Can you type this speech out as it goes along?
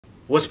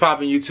What's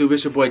poppin' YouTube?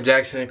 It's your boy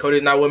Jackson.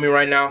 Cody's not with me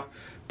right now,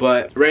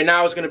 but right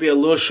now it's gonna be a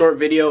little short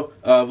video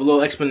of a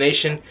little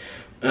explanation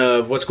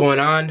of what's going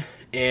on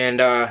and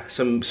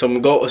some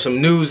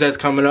news that's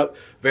coming up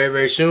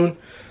very soon.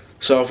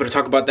 So I'm gonna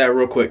talk about that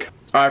real quick.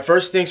 All right,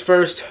 first things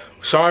first.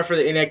 Sorry for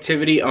the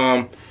inactivity.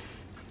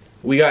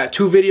 We got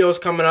 2 videos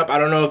coming up. I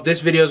don't know if this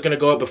video is gonna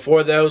go up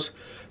before those,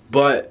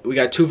 but we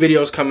got 2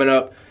 videos coming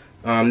up.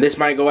 This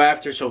might go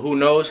after, so who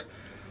knows.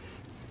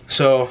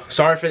 So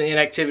sorry for the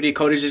inactivity.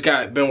 Cody's just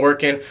been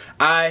working.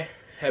 I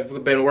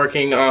have been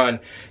working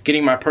on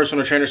getting my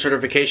personal trainer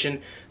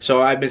certification.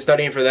 So I've been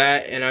studying for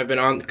that, and I've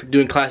been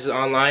doing classes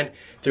online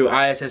through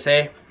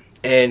ISSA,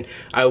 and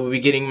I will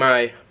be getting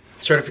my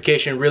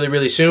certification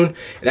really soon. And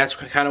that's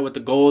kind of what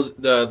the goals,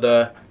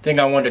 the thing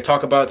I wanted to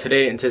talk about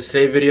today in today's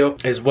video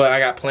is what I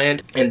got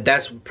planned, and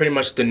that's pretty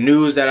much the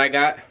news that I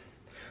got.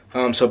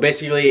 So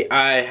basically,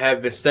 I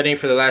have been studying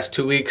for the last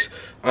 2 weeks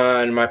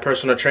on my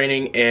personal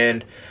training,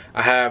 and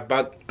I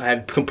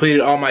have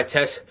completed all my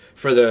tests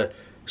for the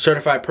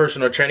certified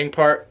personal training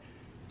part,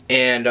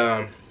 and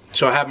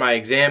so I have my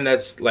exam.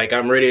 That's like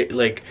I'm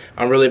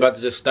really about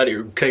to just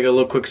study, take a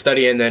little quick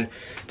study, and then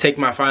take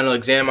my final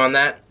exam on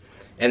that.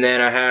 And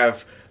then I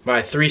have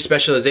my 3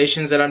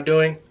 specializations that I'm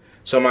doing.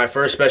 So my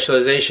first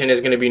specialization is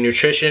going to be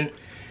nutrition.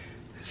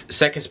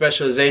 Second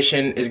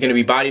specialization is going to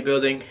be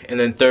bodybuilding, and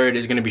then third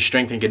is going to be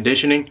strength and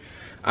conditioning.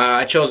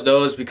 I chose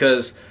those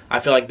because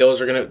I feel like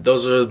those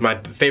are my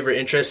favorite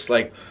interests.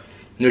 Like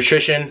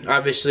nutrition,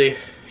 obviously,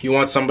 you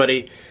want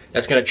somebody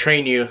that's going to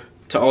train you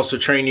to also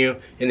train you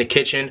in the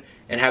kitchen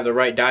and have the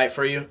right diet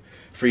for you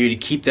to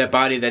keep that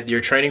body that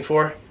you're training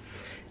for.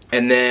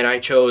 And then I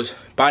chose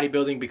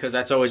bodybuilding because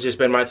that's always just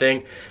been my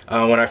thing.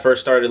 When I first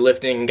started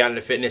lifting and got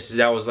into fitness,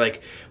 that was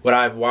like what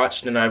I've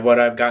watched and what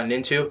I've gotten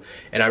into,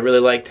 and I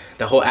really liked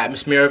the whole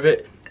atmosphere of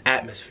it.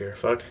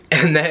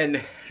 And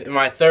then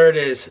my third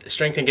is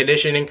strength and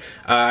conditioning.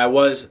 I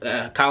was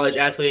a college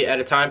athlete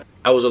at a time.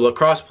 I was a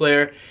lacrosse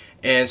player,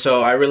 and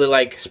so I really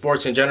like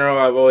sports in general.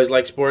 I've always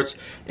liked sports,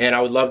 and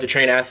I would love to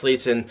train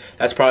athletes, and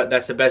that's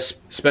the best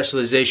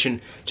specialization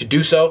to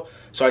do so.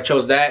 So I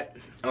chose that.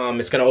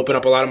 It's going to open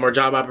up a lot of more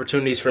job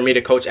opportunities for me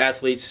to coach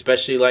athletes,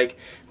 especially like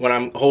when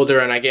I'm older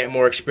and I get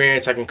more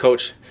experience. I can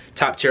coach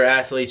top tier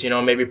athletes, you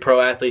know, maybe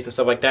pro athletes and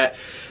stuff like that.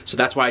 So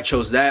that's why I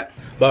chose that.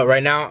 But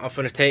right now I'm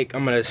going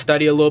to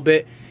study a little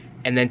bit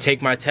and then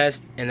take my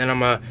test, and then I'm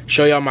going to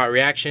show y'all my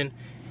reaction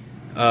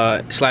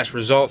slash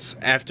results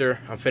after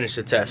I'm finished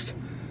the test.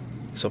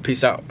 So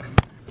peace out.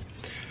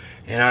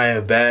 And I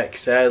am back.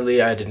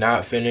 Sadly, I did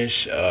not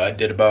finish. I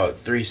did about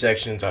 3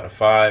 sections out of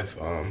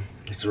 5.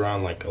 It's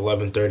around like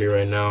 11:30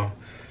 right now.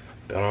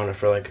 Been on it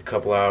for like a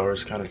couple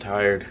hours, kind of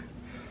tired.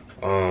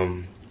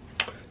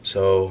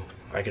 So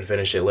I can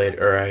finish it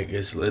later, or I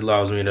guess it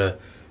allows me to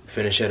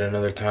finish at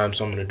another time,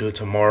 so I'm gonna do it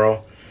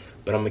tomorrow.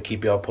 But I'm gonna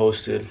keep y'all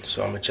posted,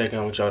 so I'm gonna check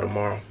in with y'all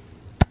tomorrow.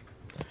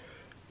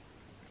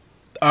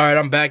 Alright,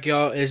 I'm back,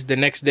 y'all. It's the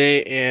next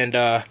day, and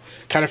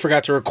kind of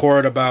forgot to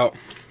record about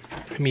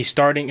me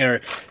starting,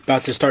 or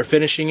about to start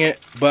finishing it,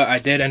 but I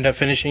did end up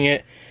finishing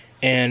it,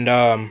 and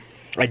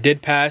I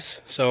did pass,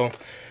 so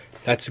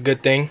that's a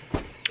good thing.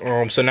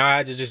 So now I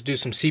had to just do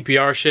some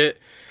CPR shit,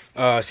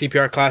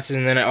 CPR classes,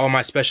 and then all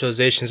my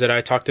specializations that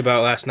I talked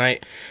about last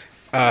night,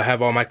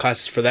 have all my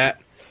classes for that.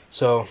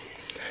 So,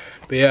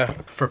 but yeah,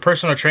 for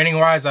personal training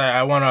wise,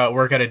 I want to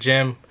work at a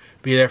gym,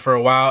 be there for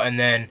a while, and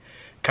then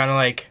kind of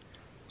like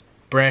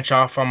branch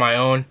off on my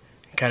own,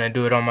 kind of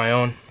do it on my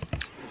own.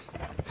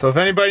 So if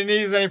anybody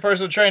needs any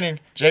personal training,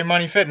 J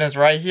Money Fitness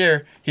right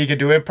here. He could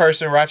do in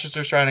person,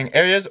 Rochester surrounding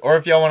areas, or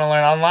if y'all want to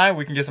learn online,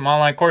 we can get some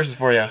online courses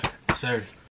for you. Yes, sir.